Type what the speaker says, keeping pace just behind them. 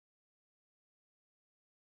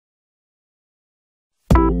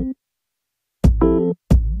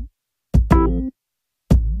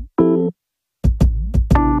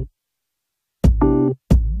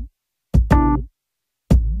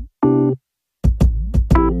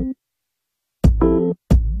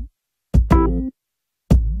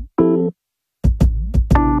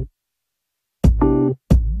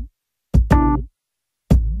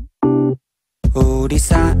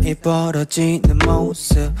사이 벌어지는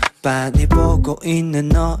모습 빤히 보고 있는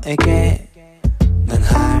너에게 난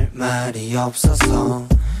할 말이 없어서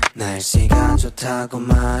날씨가 좋다고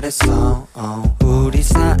말했어 우리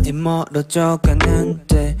사이 멀어져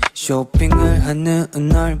가는데 쇼핑을 하는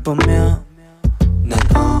널 보며 난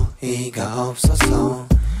어이가 없어서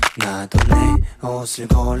나도 내 옷을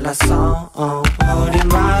골랐어 우리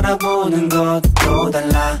바라보는 것도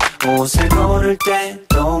달라 옷을 고를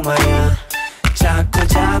때도 말야 자꾸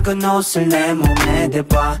작은 옷을 내 몸에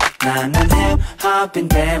대봐 나는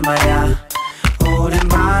힙합인데 말야 우린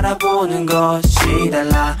바라보는 것이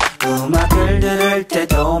달라 음악을 들을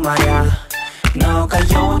때도 말야 너가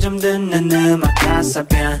요즘 듣는 음악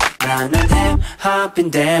가사변 나는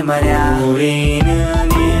힙합인데 말야 우리는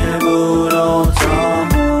일부러서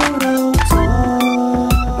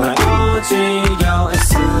말 오지려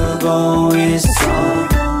애쓰고 있어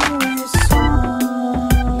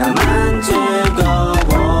나만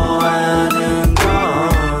즐거워하는 건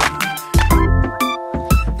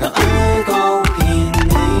너 알고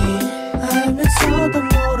있니 알면서도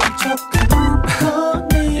모른 척하는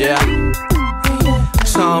거니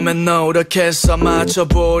처음엔 노력해서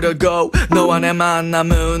맞춰보려고 너와 내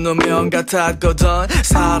만남은 운명 같았거든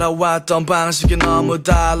살아왔던 방식이 너무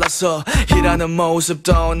달라서 이라는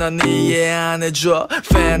모습도 넌 이해 안 해줘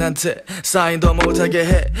팬한테 사인도 못하게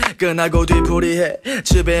해 끝나고 뒤풀이해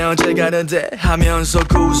집에 언제 가는데 하면서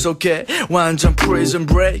구속해 완전 프리즌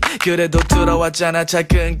브레이크 그래도 들어왔잖아 차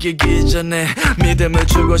끊기기 전에 믿음을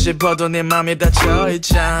주고 싶어도 네 맘이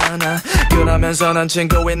닫혀있잖아 그러면서 넌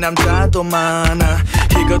친구인 남자도 많아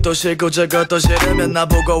이것도 싫고 저것도 싫으면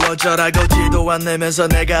나보고 어쩌라고 티도 안 내면서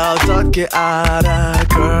내가 어떻게 알아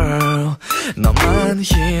girl 너만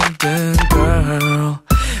힘든 girl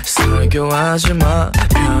설교하지마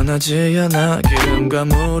변하지 않아 기름과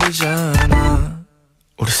물이잖아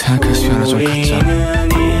우리 생각할 시간을 좀 갖자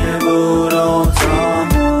우리는 일부러서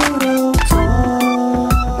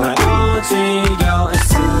말 오지려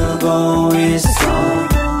애쓰고 있어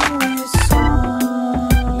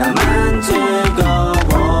나만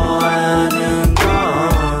즐거워하는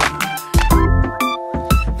건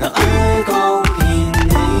너 알고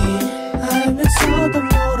있니 알면서도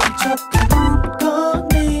모른 척하는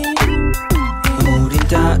거니 우린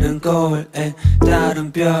다른 거울에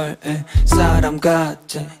다른 별에 사람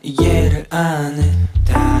같아 이해를 안 해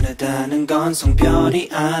다르다는 건 성별이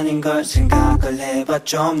아닌 걸 생각을 해봐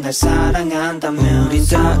좀 날 사랑한다면 우린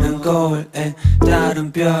다른 거울에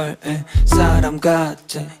다른 별에 사람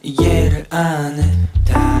같아 이해를 안 해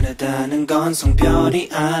다르다는 건 성별이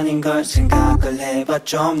아닌 걸 생각을 해봐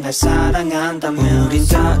좀 날 사랑한다면 우린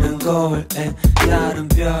다른 거울에 다른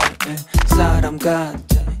별에 사람 같아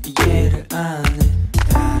이해를 안 해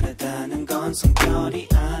다르다는 건 성별이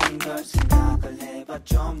아닌 걸 생각을 해봐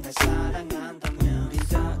좀 날 사랑한다면 우리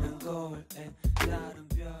다른 거울에 다른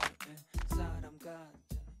별에 사람 같아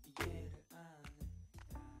이해를 안 해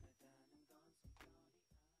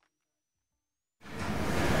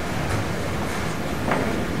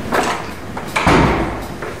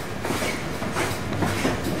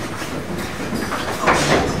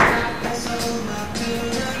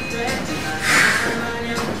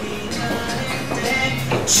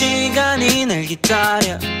시간이 날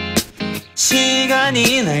기다려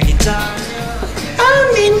시간이 날 기다려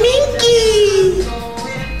내 민기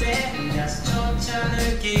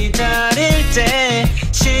기다릴 때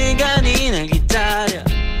시간이 날 기다려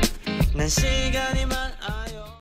난 시간이